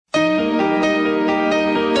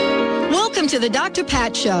to the Dr.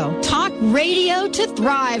 Pat Show. Talk radio to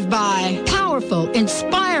thrive by. Powerful,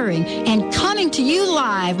 inspiring, and coming to you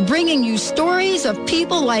live, bringing you stories of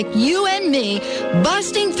people like you and me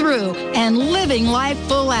busting through and living life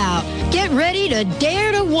full out. Get ready to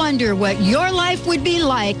dare to wonder what your life would be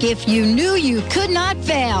like if you knew you could not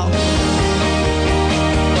fail.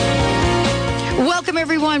 Welcome,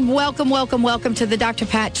 everyone. Welcome to the Dr.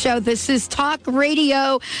 Pat Show. This is Talk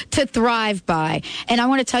Radio to Thrive By. And I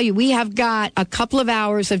want to tell you, we have got a couple of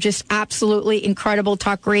hours of just absolutely incredible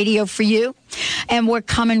talk radio for you. And we're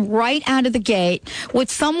coming right out of the gate with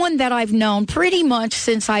someone that I've known pretty much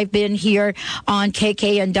since I've been here on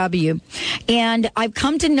KKNW. And I've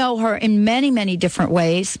come to know her in many, many different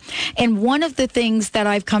ways. And one of the things that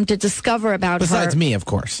I've come to discover about her... Besides me, of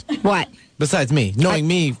course. What? Besides me. Knowing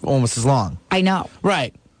me almost as long. I know.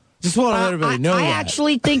 Right. Just want to let everybody know that. I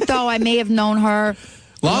actually think, though, I may have known her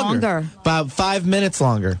longer. About 5 minutes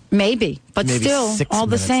longer. Maybe. But maybe still, all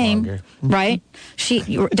the same, longer. Right?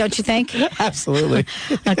 Don't you think? Absolutely.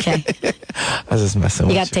 Okay. I was just messing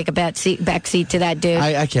with you. You got to take a back seat to that dude.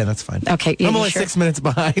 I can. That's fine. Okay. I'm only 6 minutes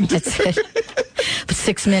behind. That's it. But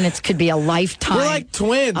 6 minutes could be a lifetime. We're like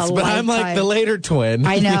twins, but I'm like the later twin.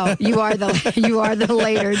 I know. You are the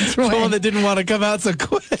later twin. The one that didn't want to come out so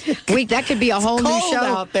quick. That could be a whole new show.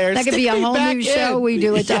 Out there. That could be a whole new show we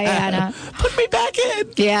do with Diana. Put me back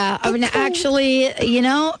in. Yeah. I mean, actually,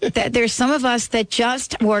 there's some of us that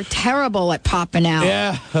just were terrible at popping out.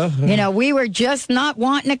 Yeah. We were just not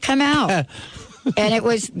wanting to come out. And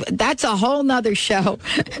that's a whole nother show.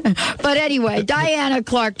 But anyway, Diana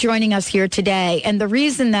Clark joining us here today. And the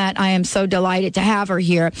reason that I am so delighted to have her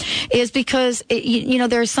here is because,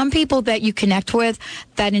 there are some people that you connect with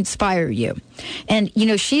that inspire you. And,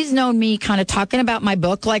 she's known me kind of talking about my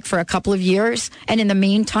book like for a couple of years. And in the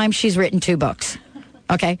meantime, she's written 2 books.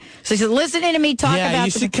 Okay, so she's listening to me talk about... Yeah,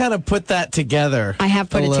 you should kind of put that together. I have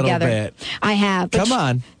put it together. Bit. I have. Come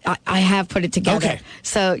on. I have put it together. Okay.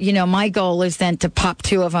 So, my goal is then to pop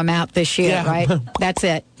 2 of them out this year, right? That's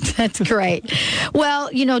it. That's great. Well,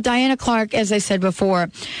 Diana Clark, as I said before,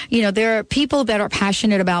 there are people that are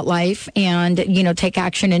passionate about life and, take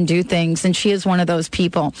action and do things. And she is one of those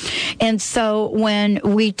people. And so when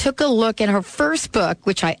we took a look at her first book,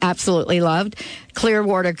 which I absolutely loved,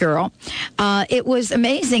 Clearwater Girl, it was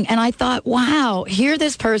amazing. And I thought, wow, here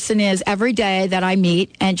this person is every day that I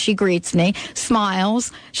meet and she greets me,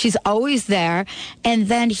 smiles. She's always there. And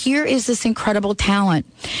then here is this incredible talent.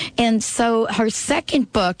 And so her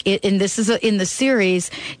second book, and this is in the series,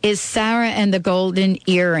 is Sarah and the Golden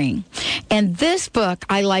Earring. And this book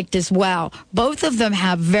I liked as well. Both of them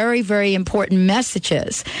have very, very important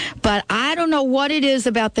messages. But I don't know what it is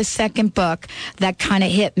about the second book that kind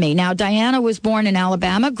of hit me. Now, Diana was born in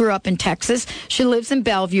Alabama, grew up in Texas. She lives in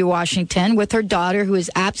Bellevue, Washington, with her daughter, who is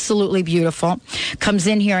absolutely beautiful. Comes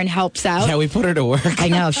in here and helps out. Yeah, we put her to work. I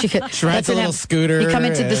know. She rides a little scooter. You come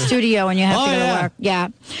into the studio and you have to go to work. Yeah.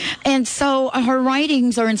 And so her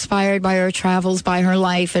writings are inspired by her travels, by her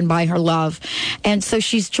life, and by her love. And so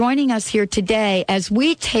she's joining us here today as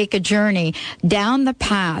we take a journey down the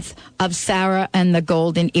path of Sarah and the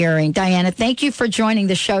Golden Earring. Diana, thank you for joining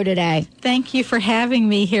the show today. Thank you for having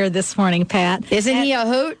me here this morning, Pat. Isn't he a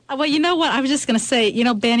hoot? Well, you know what? I was just going to say,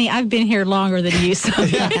 Benny, I've been here longer than you, so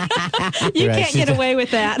you can't get away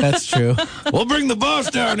with that. That's true. We'll bring the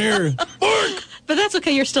boss down here. Work! But that's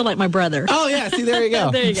okay. You're still like my brother. Oh, yeah. See, there you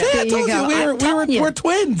go. There you go. See, I told you, we're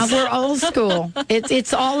twins. We're old school.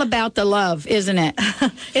 It's all about the love, isn't it?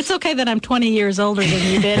 It's okay that I'm 20 years older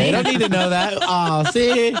than you, Benny. They don't need to know that. Oh,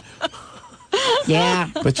 see? Yeah.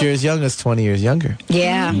 But you're as young as 20 years younger.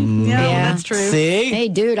 Yeah. Yeah, that's true. See? Hey,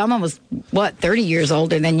 dude, I'm almost, 30 years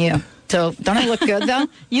older than you. So don't I look good, though?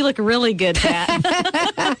 You look really good,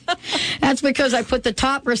 Pat. That's because I put the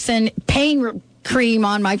Topricin pain cream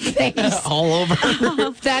on my face. All over.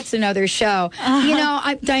 That's another show.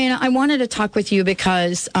 Diana, I wanted to talk with you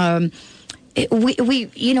because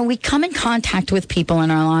we come in contact with people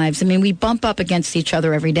in our lives. I mean, we bump up against each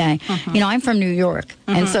other every day. I'm from New York.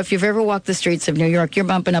 And so if you've ever walked the streets of New York, you're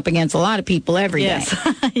bumping up against a lot of people every day. Yes,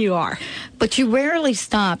 you are. But you rarely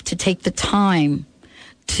stop to take the time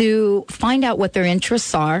to find out what their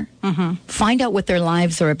interests are, find out what their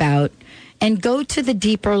lives are about, and go to the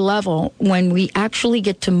deeper level when we actually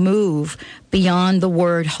get to move beyond the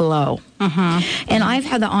word hello. And I've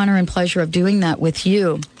had the honor and pleasure of doing that with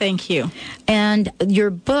you. Thank you. And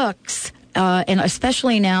your books, and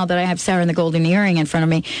especially now that I have Sarah and the Golden Earring in front of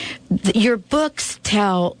me, your books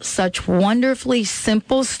tell such wonderfully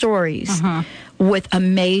simple stories with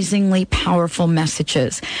amazingly powerful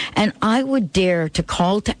messages. And I would dare to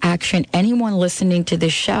call to action anyone listening to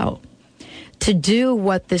this show to do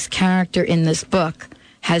what this character in this book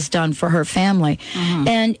has done for her family.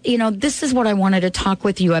 And, this is what I wanted to talk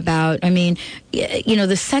with you about. I mean,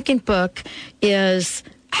 the second book is...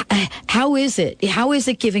 How is it? How is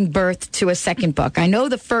it giving birth to a second book? I know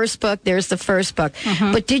the first book, there's the first book,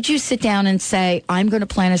 but did you sit down and say, I'm going to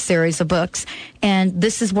plan a series of books, and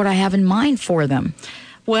this is what I have in mind for them?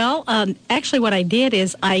 Well, actually what I did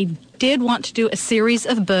is I did want to do a series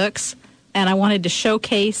of books, and I wanted to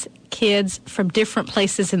showcase kids from different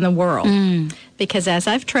places in the world. Because as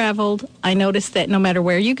I've traveled, I noticed that no matter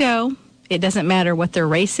where you go, it doesn't matter what their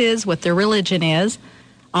race is, what their religion is,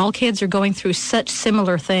 all kids are going through such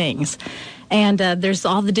similar things. And there's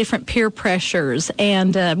all the different peer pressures.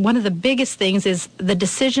 And one of the biggest things is the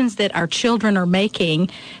decisions that our children are making.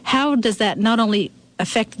 How does that not only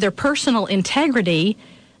affect their personal integrity,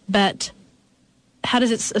 but how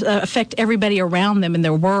does it affect everybody around them in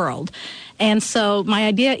their world? And so my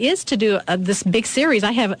idea is to do this big series.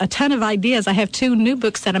 I have a ton of ideas. I have 2 new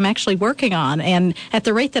books that I'm actually working on. And at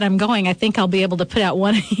the rate that I'm going, I think I'll be able to put out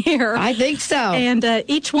one a year. I think so. And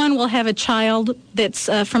each one will have a child that's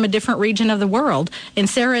from a different region of the world. And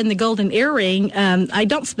Sarah in the Golden Earring, I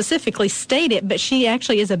don't specifically state it, but she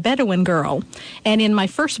actually is a Bedouin girl. And in my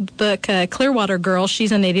first book, Clearwater Girl,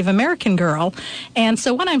 she's a Native American girl. And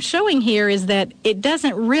so what I'm showing here is that it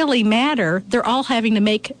doesn't really matter. They're all having to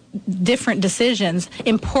make different decisions,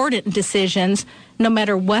 important decisions, no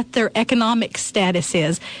matter what their economic status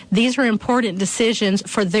is. These are important decisions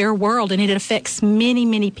for their world, and it affects many,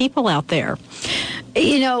 many people out there.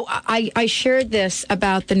 I shared this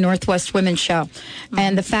about the Northwest Women's Show,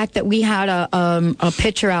 and the fact that we had a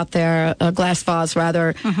pitcher out there, a glass vase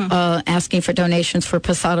rather, asking for donations for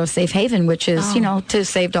Pasado Safe Haven, which is, to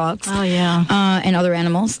save dogs and other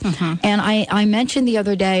animals. And I mentioned the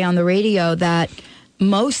other day on the radio that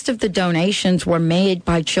most of the donations were made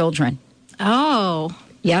by children. Oh,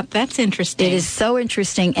 yep. That's interesting. It is so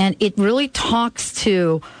interesting, and it really talks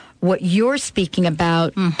to what you're speaking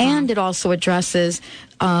about, and it also addresses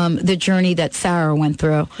the journey that Sarah went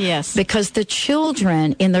through. Yes. Because the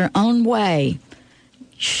children, in their own way,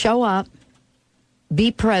 show up, be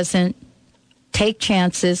present, take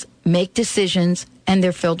chances, make decisions, and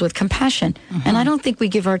they're filled with compassion. And I don't think we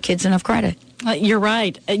give our kids enough credit. You're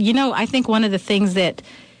right. I think one of the things that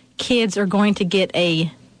kids are going to get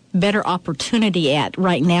a better opportunity at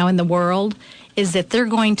right now in the world is that they're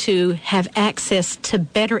going to have access to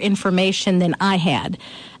better information than I had.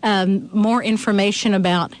 More information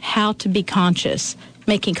about how to be conscious,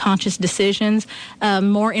 making conscious decisions,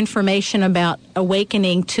 more information about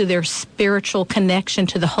awakening to their spiritual connection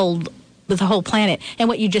to the whole planet. And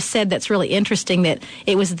what you just said, that's really interesting, that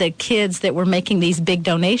it was the kids that were making these big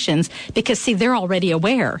donations because, see, they're already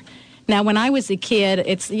aware. Now, when I was a kid,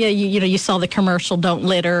 it's, you saw the commercial, don't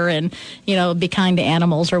litter and, be kind to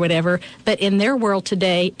animals or whatever. But in their world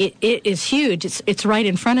today, it is huge. It's right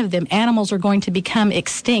in front of them. Animals are going to become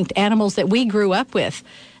extinct, animals that we grew up with.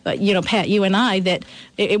 Pat, you and I, that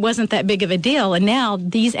it wasn't that big of a deal. And now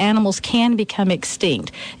these animals can become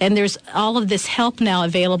extinct. And there's all of this help now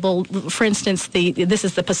available. For instance, this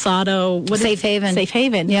is the Pasado Safe Haven. Safe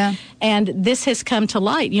Haven. Yeah. And this has come to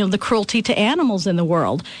light, the cruelty to animals in the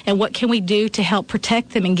world. And what can we do to help protect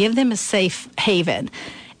them and give them a safe haven?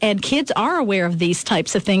 And kids are aware of these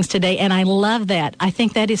types of things today, and I love that. I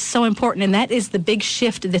think that is so important, and that is the big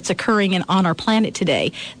shift that's occurring on our planet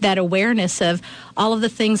today, that awareness of all of the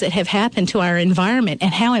things that have happened to our environment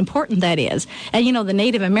and how important that is. And, the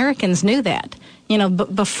Native Americans knew that.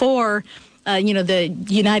 Before... the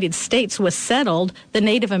United States was settled, the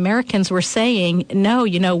Native Americans were saying, no,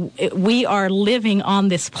 we are living on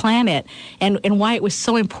this planet, and why it was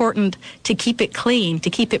so important to keep it clean, to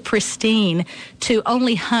keep it pristine, to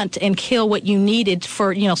only hunt and kill what you needed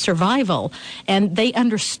for, survival. And they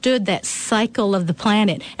understood that cycle of the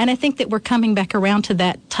planet. And I think that we're coming back around to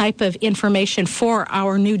that type of information for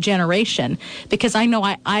our new generation, because I know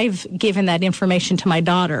I've given that information to my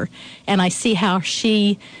daughter, and I see how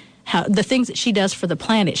the things that she does for the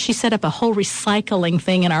planet. She set up a whole recycling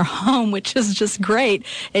thing in our home, which is just great.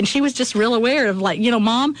 And she was just real aware of,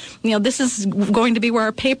 Mom, this is going to be where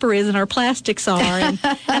our paper is and our plastics are.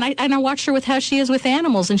 And I watch her with how she is with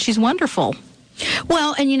animals, and she's wonderful.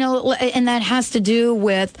 Well, and and that has to do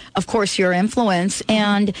with, of course, your influence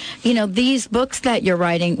and these books that you're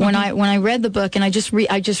writing. When I read the book, and I just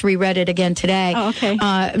reread it again today. Oh, okay.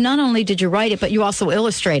 Not only did you write it, but you also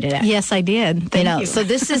illustrated it. Yes, I did. Thank you. So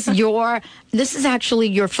this is this is actually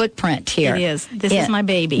your footprint here. It is. This is my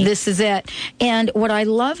baby. This is it. And what I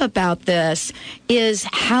love about this is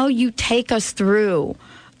how you take us through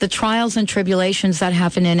the trials and tribulations that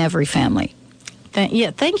happen in every family.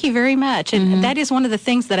 Thank you very much. And that is one of the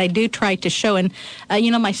things that I do try to show. And,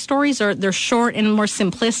 my stories they're short and more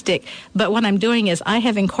simplistic. But what I'm doing is I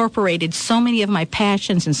have incorporated so many of my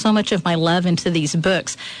passions and so much of my love into these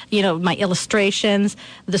books. My illustrations,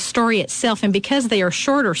 the story itself. And because they are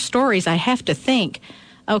shorter stories, I have to think,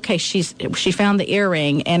 okay, she found the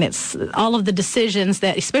earring, and it's all of the decisions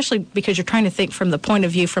that, especially because you're trying to think from the point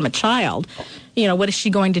of view from a child, what is she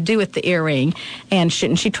going to do with the earring, and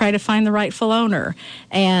shouldn't she try to find the rightful owner,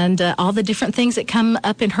 and all the different things that come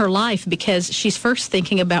up in her life, because she's first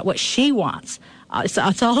thinking about what she wants.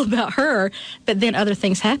 It's all about her, but then other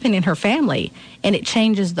things happen in her family, and it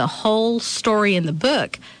changes the whole story in the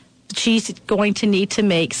book. She's going to need to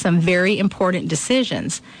make some very important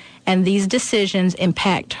decisions. And these decisions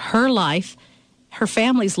impact her life, her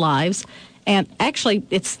family's lives, and actually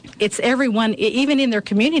it's everyone, even in their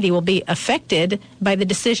community, will be affected by the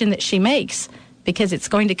decision that she makes, because it's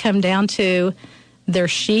going to come down to their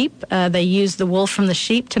sheep. They use the wool from the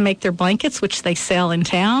sheep to make their blankets, which they sell in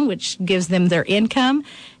town, which gives them their income.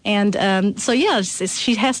 And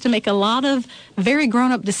she has to make a lot of very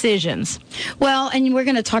grown-up decisions. Well, and we're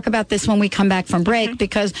going to talk about this when we come back from break,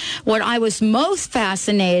 because what I was most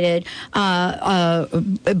fascinated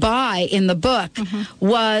by in the book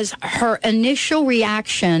was her initial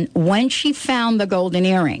reaction when she found the golden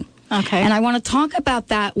earring. Okay. And I want to talk about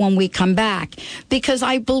that when we come back, because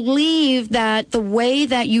I believe that the way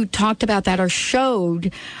that you talked about that or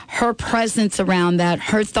showed her presence around that,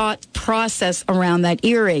 her thought process around that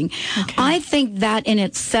earring, I think that in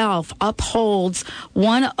itself upholds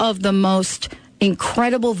one of the most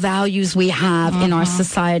incredible values we have in our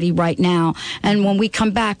society right now. And when we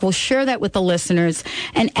come back, we'll share that with the listeners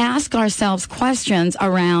and ask ourselves questions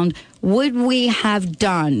around, would we have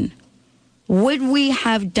done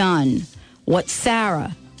what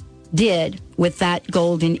Sarah did with that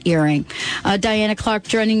golden earring? Diana Clark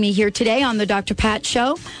joining me here today on the Dr. Pat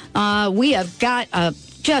Show. We have got a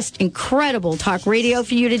just incredible talk radio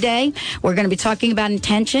for you today. We're going to be talking about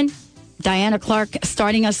intention. Diana Clark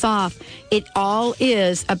starting us off. It all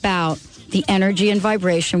is about the energy and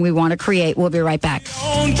vibration we want to create. We'll be right back.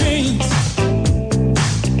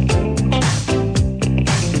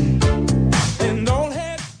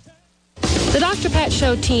 The Dr. Pat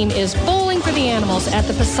Show team is bowling for the animals at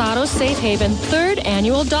the Passato Safe Haven 3rd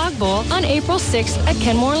Annual Dog Bowl on April 6th at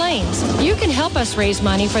Kenmore Lanes. You can help us raise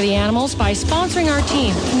money for the animals by sponsoring our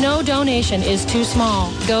team. No donation is too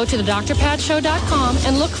small. Go to thedrpatshow.com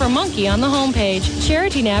and look for Monkey on the homepage.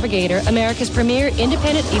 Charity Navigator, America's premier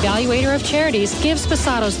independent evaluator of charities, gives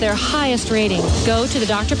Passatos their highest rating. Go to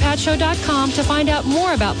thedrpatshow.com to find out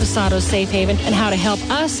more about Passato Safe Haven and how to help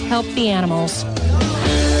us help the animals.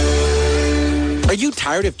 Are you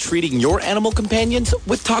tired of treating your animal companions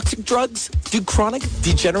with toxic drugs? Do chronic,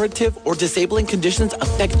 degenerative, or disabling conditions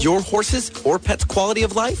affect your horse's or pet's quality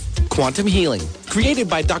of life? Quantum Healing, created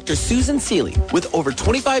by Dr. Susan Seeley, with over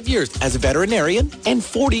 25 years as a veterinarian and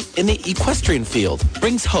 40 in the equestrian field,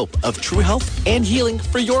 brings hope of true health and healing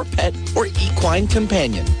for your pet or equine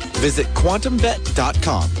companion. Visit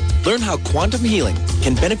quantumvet.com. Learn how quantum healing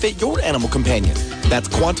can benefit your animal companion. That's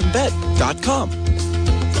quantumvet.com.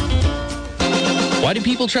 Why do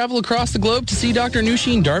people travel across the globe to see Dr.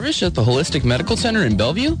 Nusheen Darvish at the Holistic Medical Center in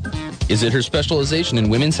Bellevue? Is it her specialization in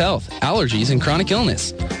women's health, allergies, and chronic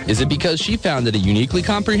illness? Is it because she founded a uniquely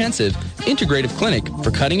comprehensive, integrative clinic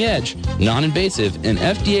for cutting-edge, non-invasive, and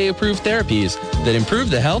FDA-approved therapies that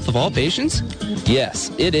improve the health of all patients?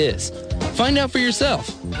 Yes, it is. Find out for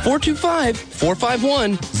yourself.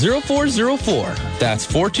 425-451-0404. That's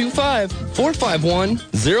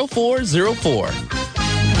 425-451-0404.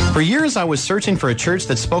 For years, I was searching for a church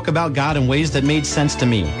that spoke about God in ways that made sense to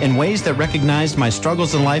me, in ways that recognized my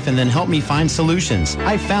struggles in life and then helped me find solutions.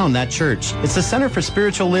 I found that church. It's the Center for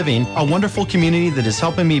Spiritual Living, a wonderful community that is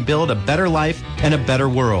helping me build a better life and a better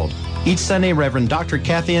world. Each Sunday, Reverend Dr.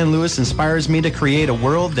 Kathy Ann Lewis inspires me to create a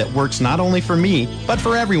world that works not only for me, but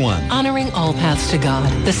for everyone. Honoring all paths to God,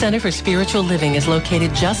 the Center for Spiritual Living is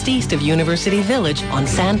located just east of University Village on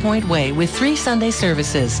Sandpoint Way with 3 Sunday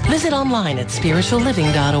services. Visit online at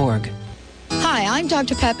spiritualliving.org. Hi, I'm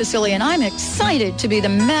Dr. Pat Baccili, and I'm excited to be the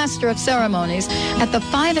Master of Ceremonies at the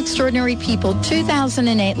 5 Extraordinary People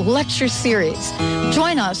 2008 Lecture Series.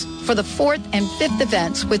 Join us for the 4th and 5th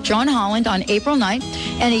events with John Holland on April 9th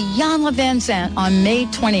and Iyanla Vanzant on May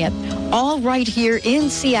 20th, all right here in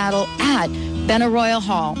Seattle at Benaroya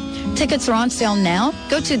Hall. Tickets are on sale now.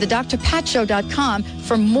 Go to thedrpatshow.com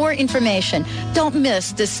for more information. Don't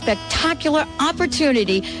miss this spectacular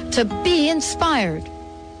opportunity to be inspired.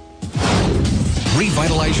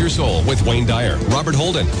 Revitalize your soul with Wayne Dyer, Robert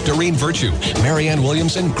Holden, Doreen Virtue, Marianne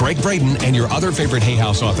Williamson, Greg Braden, and your other favorite Hay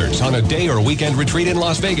House authors on a day or weekend retreat in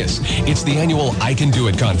Las Vegas. It's the annual I Can Do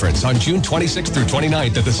It conference on June 26th through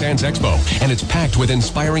 29th at the Sands Expo, and it's packed with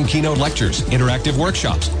inspiring keynote lectures, interactive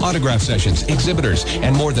workshops, autograph sessions, exhibitors,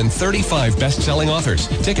 and more than 35 best-selling authors.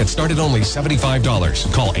 Tickets start at only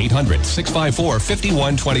 $75. Call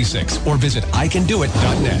 800-654-5126 or visit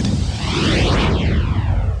icandoit.net.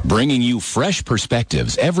 Bringing you fresh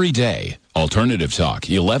perspectives every day. Alternative Talk,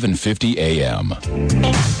 1150 AM. In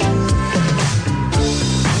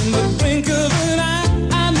the blink of an eye,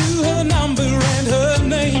 I knew her number and her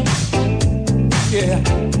name. Yeah.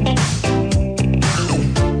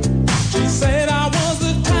 She said I was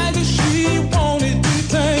the tiger she wanted to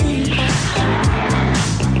tame.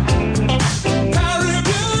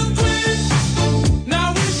 Caribbean queen,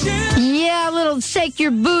 now we share. Yeah, a little shake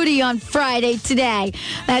your booty on Friday today.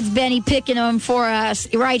 That's Benny picking them for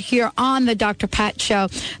us right here on the Dr. Pat Show.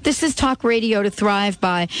 This is Talk Radio to Thrive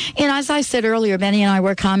By. And as I said earlier, Benny and I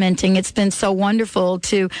were commenting, it's been so wonderful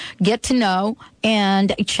to get to know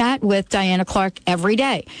and chat with Diana Clark every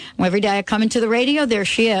day. Every day I come into the radio, there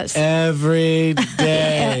she is. Every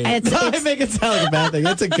day. I make it sound like a bad thing.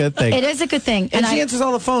 It's a good thing. It is a good thing. And she answers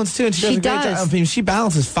all the phones, too, and she does a great job. I mean, she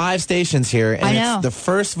balances 5 stations here, and it's the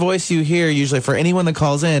first voice you hear usually for anyone that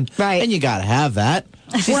calls in. Right. And you got to have that.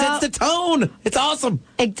 She sets the tone. It's awesome.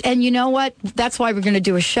 And you know what? That's why we're going to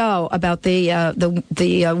do a show about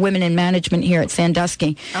the women in management here at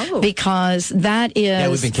Sandusky. Oh. Because that is... Yeah,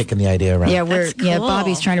 we've been kicking the idea around. Yeah,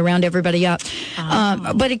 Bobby's trying to round everybody up.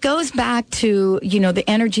 But it goes back to, the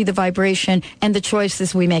energy, the vibration, and the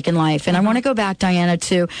choices we make in life. And I want to go back, Diana,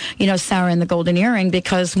 to, Sarah and the Golden Earring,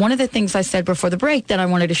 because one of the things I said before the break that I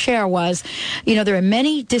wanted to share was, there are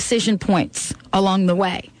many decision points along the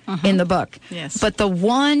way. In the book. Yes. But the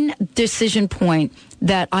one decision point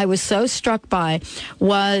that I was so struck by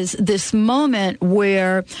was this moment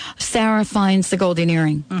where Sarah finds the golden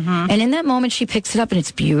earring. And in that moment, she picks it up, and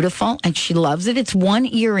it's beautiful, and she loves it. It's one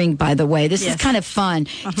earring, by the way. This is kind of fun.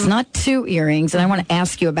 It's not 2 earrings, and I want to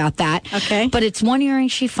ask you about that. Okay. But it's one earring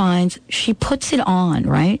she finds. She puts it on,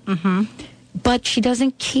 right? But she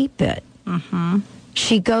doesn't keep it.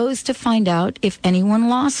 She goes to find out if anyone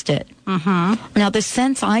lost it. Now, the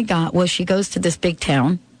sense I got was she goes to this big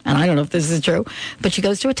town, and I don't know if this is true, but she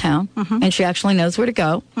goes to a town, and she actually knows where to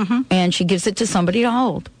go, and she gives it to somebody to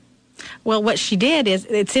hold. Well, what she did is,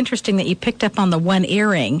 it's interesting that you picked up on the one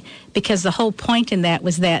earring, because the whole point in that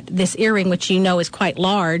was that this earring, which is quite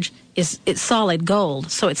large, it's solid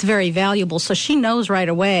gold, so it's very valuable. So she knows right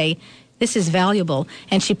away, this is valuable,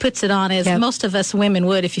 and she puts it on as most of us women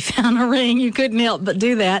would. If you found a ring, you couldn't help but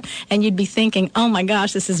do that, and you'd be thinking, oh my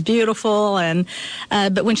gosh, this is beautiful. And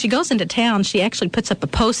but when she goes into town, she actually puts up a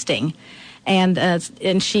posting, and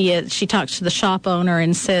she talks to the shop owner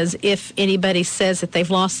and says, if anybody says that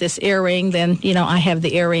they've lost this earring, then I have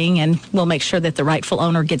the earring, and we'll make sure that the rightful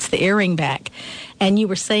owner gets the earring back. And you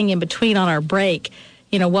were saying in between on our break,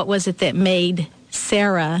 what was it that made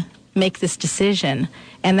Sarah make this decision?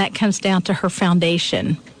 And that comes down to her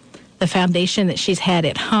foundation, the foundation that she's had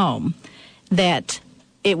at home, that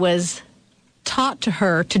it was taught to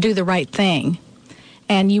her to do the right thing.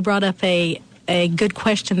 And you brought up a good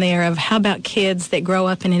question there of how about kids that grow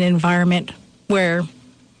up in an environment where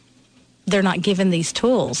they're not given these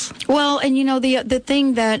tools. Well, and the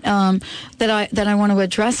thing that I want to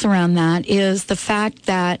address around that is the fact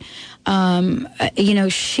that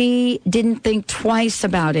she didn't think twice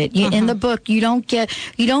about it. In the book, you don't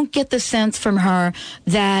get the sense from her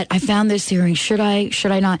that I found this earring. Should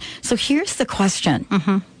I not? So here's the question: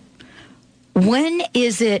 when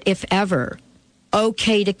is it, if ever,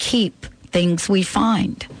 okay to keep things we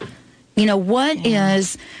find? What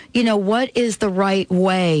is the right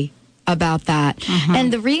way about that?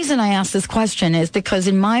 And the reason I ask this question is because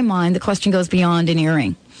in my mind, the question goes beyond an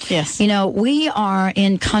earring. Yes. We are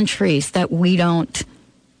in countries that we don't,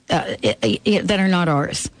 that are not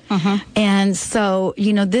ours. And so,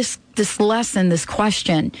 this lesson, this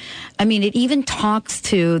question, it even talks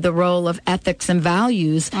to the role of ethics and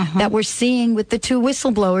values that we're seeing with the 2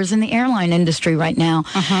 whistleblowers in the airline industry right now.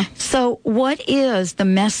 So what is the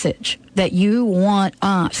message that you want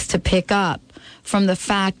us to pick up from the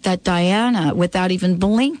fact that Diana, without even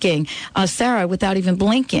blinking, Sarah, without even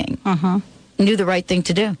blinking, knew the right thing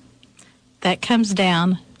to do? That comes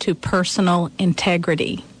down to personal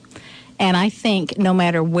integrity. And I think no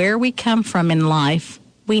matter where we come from in life,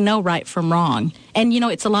 we know right from wrong. And,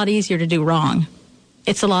 it's a lot easier to do wrong.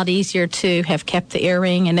 It's a lot easier to have kept the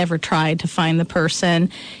earring and never tried to find the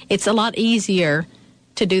person. It's a lot easier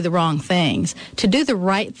to do the wrong things. To do the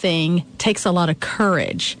right thing takes a lot of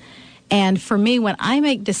courage. And for me, when I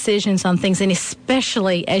make decisions on things, and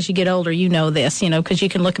especially as you get older, you know this, because you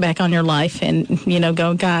can look back on your life and,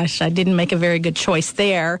 go, gosh, I didn't make a very good choice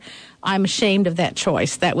there. I'm ashamed of that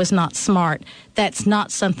choice. That was not smart. That's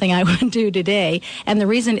not something I would do today. And the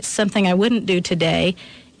reason it's something I wouldn't do today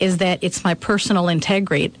is that it's my personal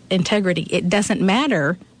integrity. It doesn't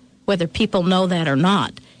matter whether people know that or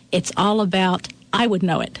not. It's all about, I would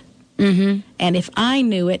know it. Mm-hmm. And if I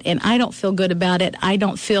knew it and I don't feel good about it, I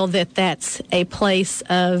don't feel that that's a place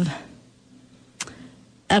of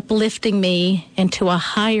uplifting me into a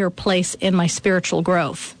higher place in my spiritual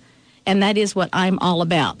growth. And that is what I'm all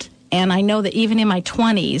about. And I know that even in my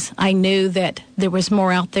 20s, I knew that there was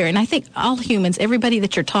more out there. And I think all humans, everybody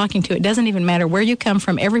that you're talking to, it doesn't even matter where you come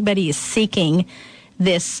from, everybody is seeking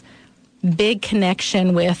this big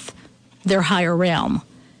connection with their higher realm.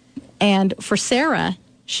 And for Sarah,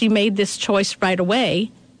 she made this choice right away,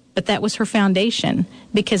 but that was her foundation.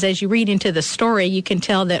 Because as you read into the story, you can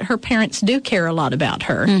tell that her parents do care a lot about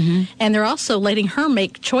her. Mm-hmm. And they're also letting her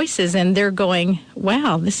make choices, and they're going,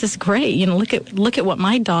 wow, this is great. Look at what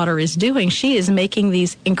my daughter is doing. She is making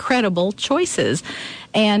these incredible choices.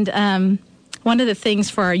 And one of the things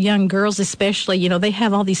for our young girls especially, they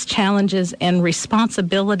have all these challenges and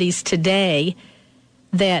responsibilities today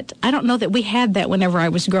that I don't know that we had that whenever I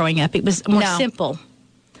was growing up. It was more simple.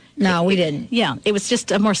 No, we didn't. Yeah, it was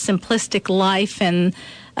just a more simplistic life, and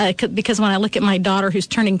because when I look at my daughter who's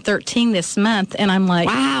turning 13 this month, and I'm like,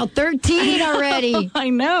 wow, 13 already. I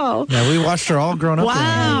know. Yeah, we watched her all grown up.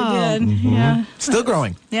 Wow. Mm-hmm. Yeah. Still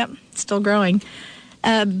growing. Yep, still growing.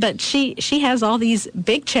 But she has all these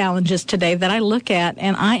big challenges today that I look at,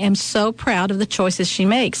 and I am so proud of the choices she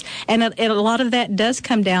makes. And a lot of that does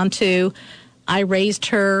come down to I raised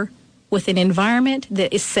her with an environment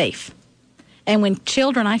that is safe. And when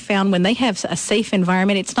children, I found, when they have a safe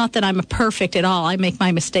environment, it's not that I'm perfect at all. I make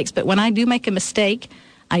my mistakes. But when I do make a mistake,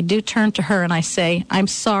 I do turn to her and I say, I'm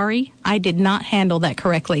sorry, I did not handle that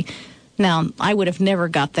correctly. Now, I would have never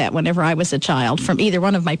got that whenever I was a child from either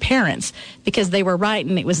one of my parents, because they were right,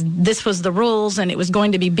 and this was the rules, and it was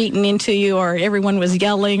going to be beaten into you, or everyone was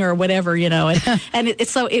yelling or whatever, And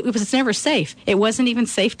it was never safe. It wasn't even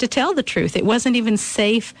safe to tell the truth. It wasn't even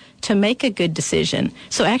safe to make a good decision.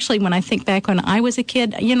 So actually, when I think back when I was a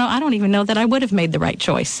kid, I don't even know that I would have made the right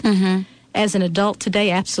choice. Mm-hmm. As an adult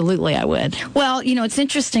today, absolutely I would. Well, it's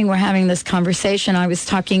interesting we're having this conversation. I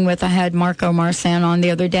had Marco Marsan on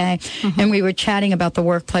the other day, mm-hmm. and we were chatting about the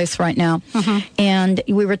workplace right now. Mm-hmm. And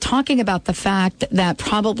we were talking about the fact that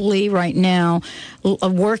probably right now,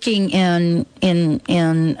 working in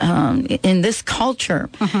this culture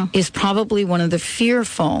mm-hmm. is probably one of the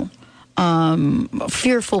fearful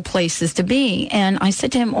places to be. And I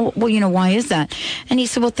said to him, well, why is that? And he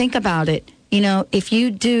said, well, think about it. If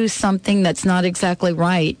you do something that's not exactly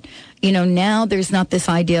right, now there's not this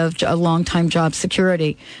idea of a long-time job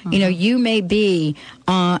security. Mm-hmm. You may be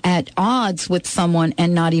at odds with someone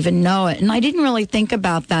and not even know it. And I didn't really think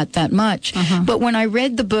about that much. Mm-hmm. But when I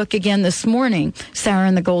read the book again this morning, Sarah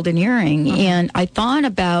and the Golden Earring, mm-hmm. and I thought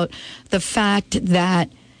about the fact that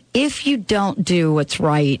if you don't do what's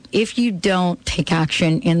right, if you don't take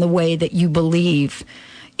action in the way that you believe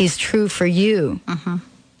is true for you, mm-hmm.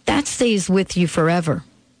 that stays with you forever.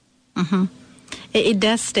 Mm-hmm. It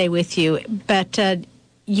does stay with you. But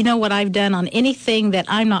what I've done on anything that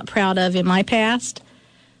I'm not proud of in my past,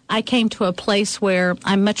 I came to a place where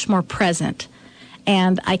I'm much more present.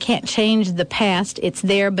 And I can't change the past. It's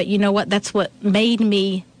there. But you know what? That's what made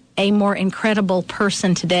me a more incredible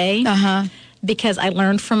person today. Uh-huh. Because I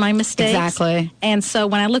learned from my mistakes. Exactly. And so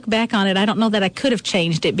when I look back on it, I don't know that I could have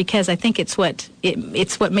changed it, because I think it's what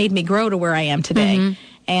made me grow to where I am today. Mm-hmm.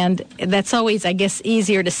 And that's always, I guess,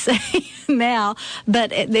 easier to say now.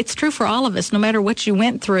 But it's true for all of us, no matter what you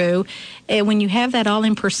went through. When you have that all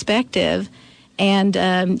in perspective and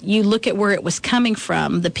you look at where it was coming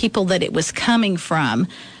from, the people that it was coming from.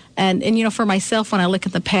 And for myself, when I look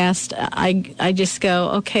at the past, I just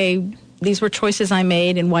go, okay, these were choices I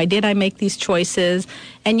made, and why did I make these choices?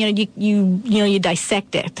 And you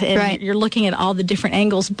dissect it, and right. You're looking at all the different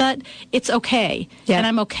angles, but it's okay, yeah. And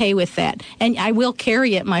I'm okay with that. And I will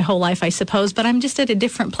carry it my whole life, I suppose, but I'm just at a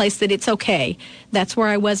different place that it's okay. That's where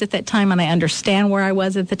I was at that time, and I understand where I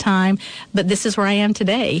was at the time, but this is where I am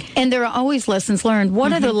today. And there are always lessons learned.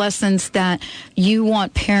 What mm-hmm. are the lessons that you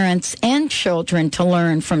want parents and children to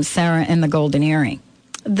learn from Sarah and the Golden Earring?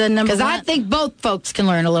 Because I think both folks can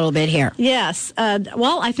learn a little bit here. Yes.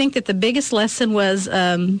 Well, I think that the biggest lesson was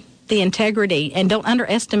the integrity, and don't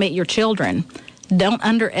underestimate your children. Don't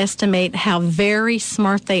underestimate how very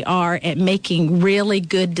smart they are at making really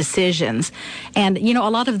good decisions. And, you know,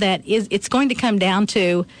 a lot of that it's going to come down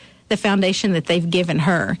to the foundation that they've given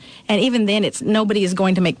her. And even then, nobody is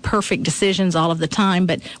going to make perfect decisions all of the time.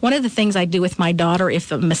 But one of the things I do with my daughter,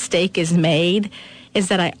 if a mistake is made, is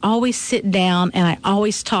that I always sit down and I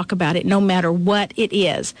always talk about it, no matter what it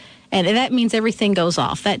is. And that means everything goes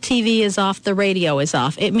off. That TV is off, the radio is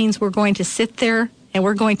off. It means we're going to sit there and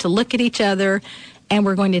we're going to look at each other and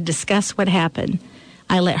we're going to discuss what happened.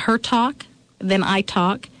 I let her talk, then I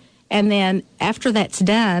talk. And then after that's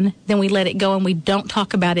done, then we let it go and we don't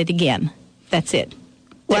talk about it again. That's it.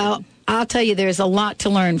 Well, I'll tell you, there's a lot to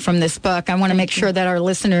learn from this book. I want to make sure that our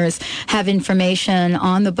listeners have information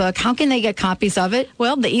on the book. How can they get copies of it?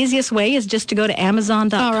 Well, the easiest way is just to go to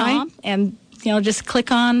Amazon.com and just click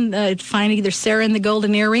on, find either Sarah and the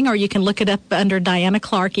Golden Earring, or you can look it up under Diana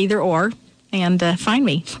Clark, either or. And find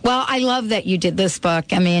me. Well, I love that you did this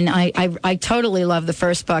book. I mean, I totally love the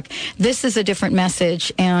first book. This is a different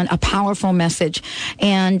message and a powerful message.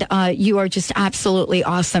 And you are just absolutely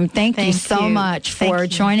awesome. Thank you so much for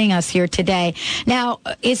joining us here today. Now,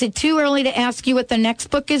 is it too early to ask you what the next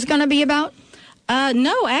book is going to be about?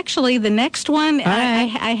 No, actually, the next one,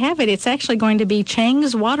 I have it. It's actually going to be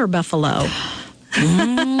Chang's Water Buffalo.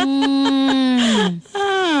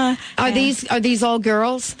 Are these all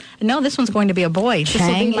girls? No, this one's going to be a boy.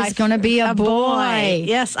 Chang is going to be a boy.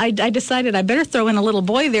 Yes, I decided I better throw in a little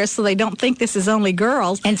boy there so they don't think this is only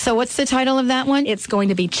girls. And so what's the title of that one? It's going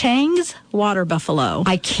to be Chang's Water Buffalo.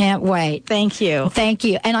 I can't wait. Thank you. Thank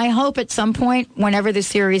you. And I hope at some point, whenever the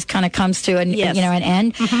series kind of comes to an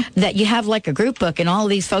end, that you have like a group book and all of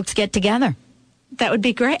these folks get together. That would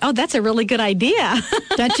be great. Oh, that's a really good idea.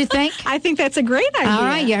 Don't you think? I think that's a great idea. All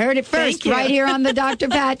right, you heard it first right here on the Dr.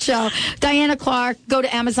 Pat Show. Diana Clark, go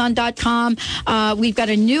to Amazon.com. We've got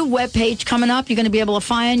a new webpage coming up. You're going to be able to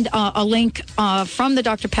find a link from the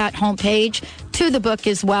Dr. Pat homepage to the book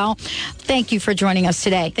as well. Thank you for joining us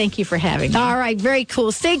today. Thank you for having me. All right, very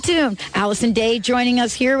cool. Stay tuned. Allison Day joining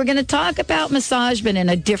us here. We're going to talk about massage, but in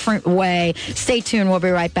a different way. Stay tuned. We'll be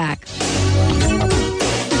right back.